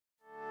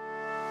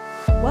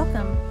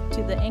Welcome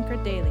to the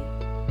Anchor Daily.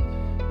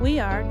 We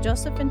are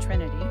Joseph and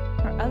Trinity,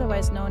 or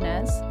otherwise known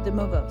as the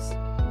Mugos.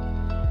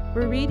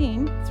 We're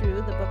reading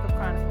through the book of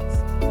Chronicles.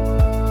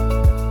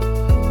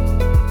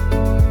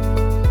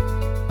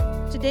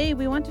 Today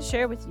we want to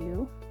share with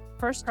you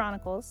 1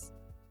 Chronicles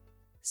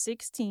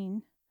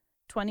 16,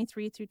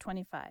 23 through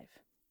 25.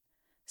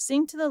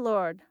 Sing to the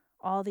Lord,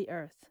 all the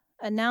earth.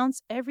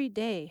 Announce every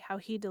day how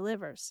he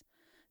delivers.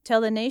 Tell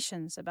the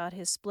nations about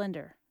his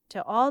splendor.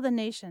 Tell all the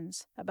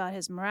nations about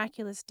his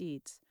miraculous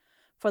deeds.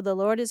 For the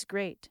Lord is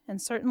great and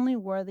certainly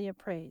worthy of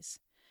praise.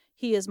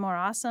 He is more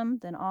awesome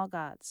than all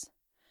gods.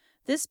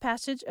 This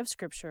passage of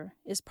Scripture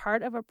is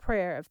part of a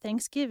prayer of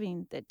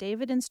thanksgiving that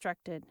David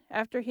instructed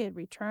after he had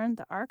returned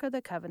the Ark of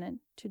the Covenant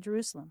to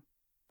Jerusalem.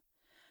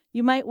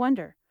 You might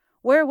wonder,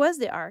 where was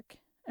the Ark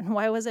and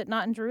why was it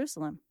not in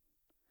Jerusalem?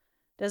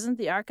 Doesn't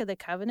the Ark of the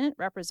Covenant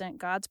represent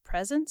God's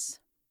presence?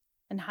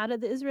 And how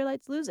did the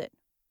Israelites lose it?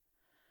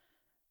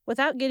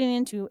 Without getting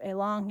into a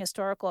long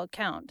historical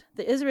account,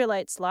 the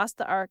Israelites lost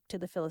the ark to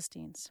the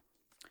Philistines,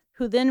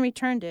 who then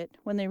returned it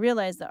when they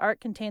realized the ark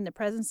contained the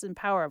presence and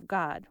power of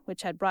God,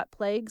 which had brought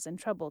plagues and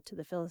trouble to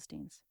the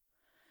Philistines.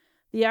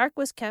 The ark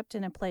was kept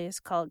in a place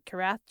called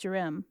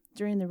Kiriath-Jearim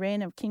during the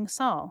reign of King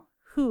Saul,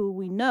 who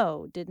we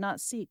know did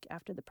not seek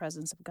after the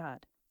presence of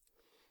God.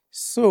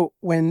 So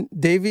when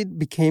David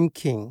became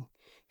king,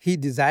 he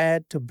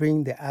desired to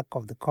bring the Ark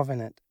of the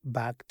Covenant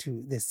back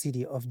to the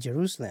city of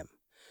Jerusalem.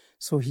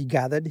 So he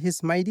gathered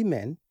his mighty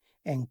men,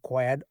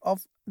 inquired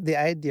of the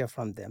idea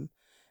from them,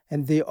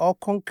 and they all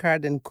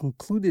concurred and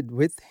concluded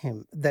with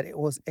him that it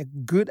was a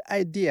good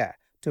idea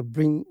to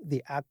bring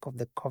the Ark of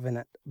the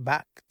Covenant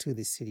back to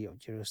the city of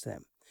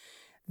Jerusalem.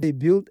 They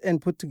built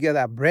and put together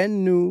a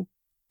brand new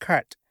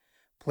cart,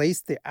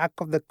 placed the Ark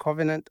of the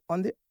Covenant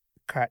on the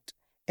cart,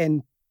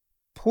 and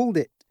pulled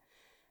it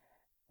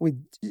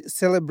with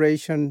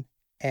celebration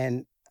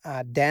and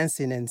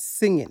dancing and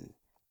singing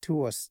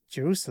towards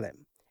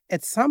Jerusalem.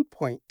 At some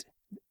point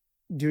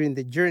during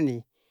the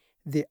journey,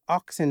 the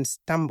oxen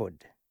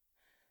stumbled.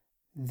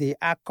 The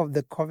Ark of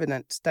the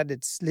Covenant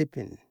started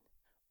slipping.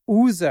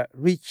 Uzzah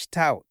reached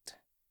out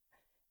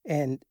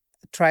and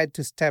tried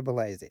to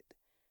stabilize it.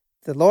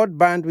 The Lord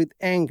burned with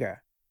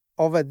anger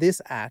over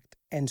this act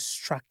and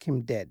struck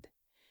him dead.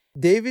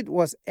 David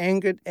was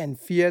angered and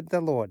feared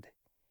the Lord.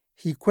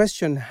 He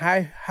questioned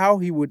how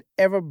he would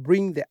ever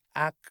bring the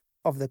Ark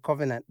of the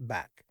Covenant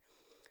back.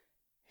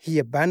 He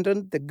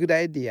abandoned the good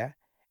idea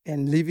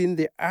and leaving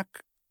the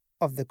Ark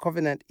of the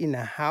Covenant in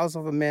a house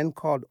of a man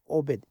called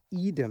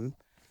Obed-Edom,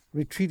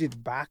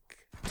 retreated back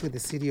to the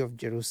city of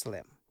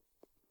Jerusalem.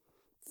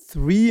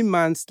 3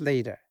 months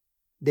later,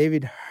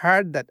 David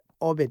heard that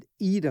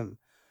Obed-Edom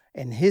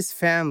and his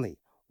family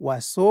were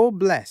so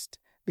blessed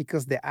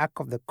because the Ark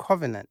of the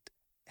Covenant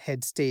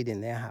had stayed in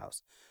their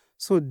house.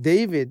 So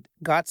David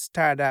got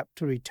stirred up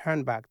to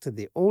return back to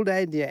the old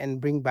idea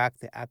and bring back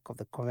the Ark of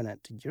the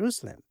Covenant to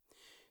Jerusalem.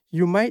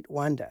 You might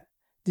wonder,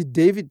 did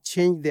David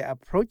change the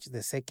approach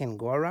the second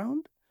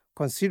go-around,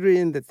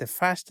 considering that the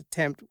first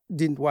attempt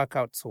didn't work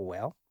out so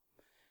well?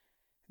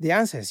 The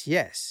answer is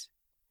yes.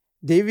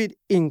 David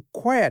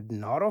inquired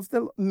not of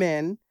the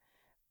men,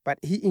 but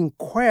he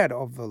inquired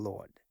of the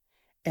Lord.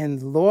 And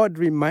the Lord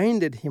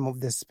reminded him of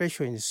the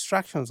special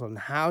instructions on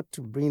how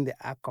to bring the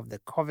Ark of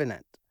the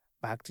Covenant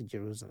back to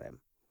Jerusalem.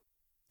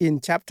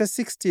 In chapter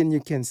 16,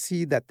 you can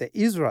see that the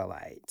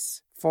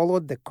Israelites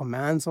followed the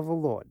commands of the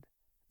Lord.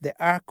 The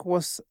Ark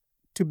was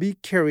to be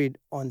carried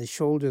on the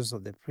shoulders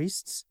of the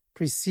priests.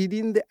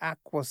 Preceding the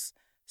ark was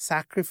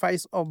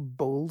sacrifice of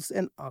bulls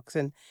and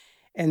oxen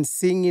and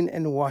singing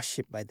and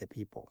worship by the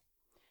people.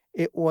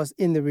 It was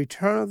in the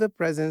return of the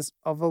presence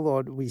of the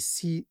Lord we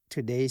see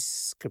today's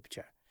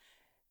scripture.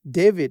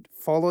 David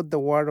followed the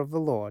word of the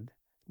Lord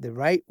the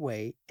right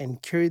way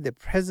and carried the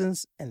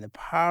presence and the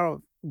power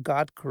of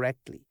God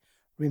correctly.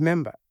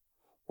 Remember,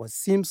 what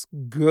seems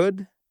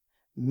good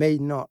may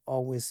not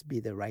always be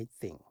the right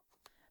thing.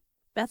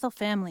 Bethel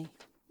family,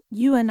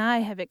 you and I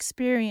have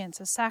experienced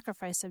the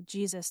sacrifice of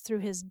Jesus through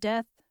his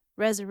death,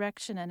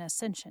 resurrection, and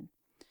ascension.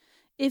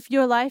 If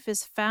your life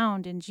is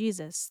found in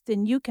Jesus,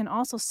 then you can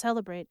also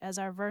celebrate, as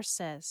our verse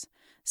says,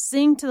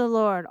 sing to the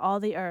Lord,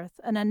 all the earth,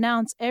 and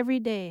announce every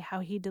day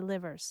how he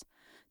delivers.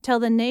 Tell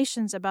the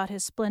nations about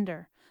his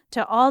splendor.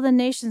 Tell all the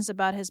nations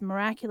about his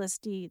miraculous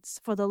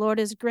deeds, for the Lord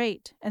is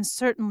great and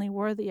certainly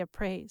worthy of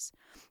praise.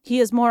 He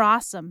is more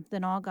awesome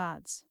than all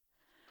gods.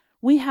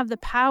 We have the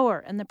power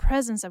and the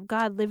presence of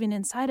God living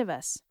inside of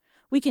us.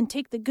 We can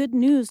take the good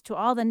news to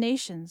all the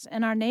nations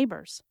and our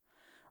neighbors.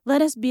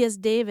 Let us be as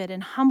David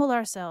and humble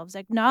ourselves,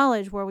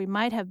 acknowledge where we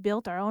might have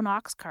built our own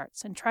ox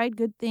carts and tried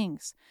good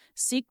things,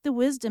 seek the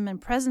wisdom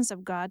and presence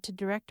of God to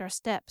direct our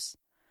steps.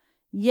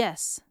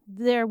 Yes,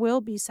 there will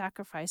be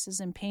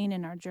sacrifices and pain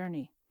in our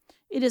journey.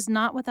 It is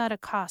not without a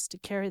cost to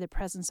carry the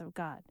presence of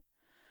God.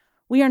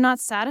 We are not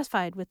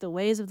satisfied with the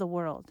ways of the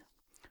world.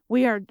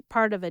 We are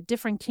part of a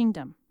different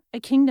kingdom, a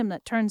kingdom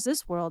that turns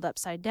this world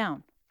upside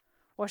down,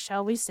 or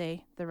shall we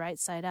say, the right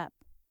side up.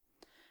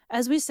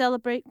 As we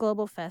celebrate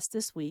Global Fest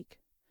this week,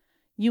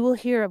 You will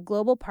hear of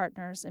global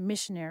partners and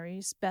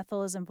missionaries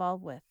Bethel is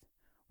involved with.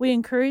 We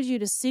encourage you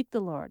to seek the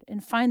Lord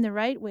and find the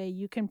right way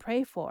you can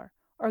pray for,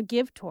 or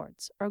give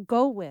towards, or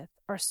go with,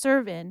 or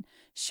serve in,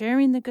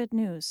 sharing the good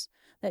news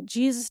that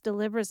Jesus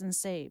delivers and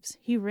saves.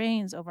 He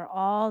reigns over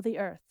all the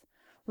earth.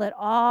 Let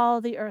all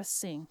the earth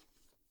sing.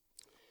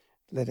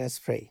 Let us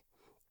pray.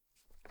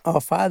 Our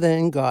Father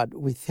and God,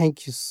 we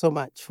thank you so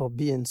much for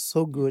being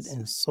so good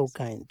and so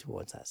kind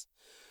towards us.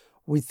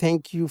 We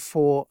thank you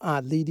for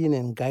leading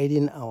and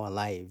guiding our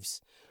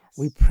lives.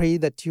 We pray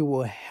that you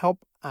will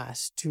help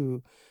us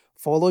to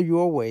follow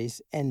your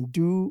ways and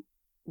do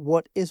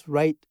what is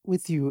right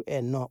with you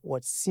and not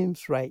what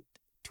seems right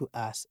to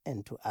us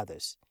and to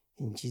others.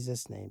 In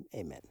Jesus' name,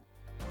 amen.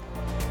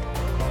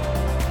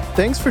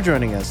 Thanks for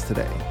joining us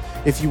today.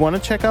 If you want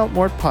to check out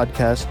more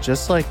podcasts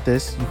just like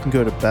this, you can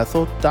go to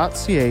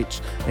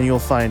bethel.ch and you'll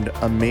find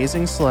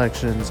amazing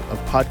selections of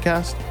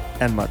podcasts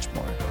and much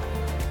more.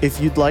 If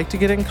you'd like to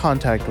get in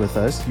contact with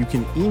us, you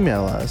can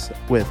email us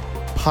with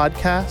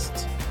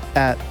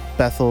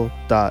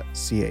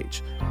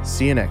podcasts@bethel.ch.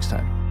 See you next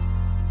time.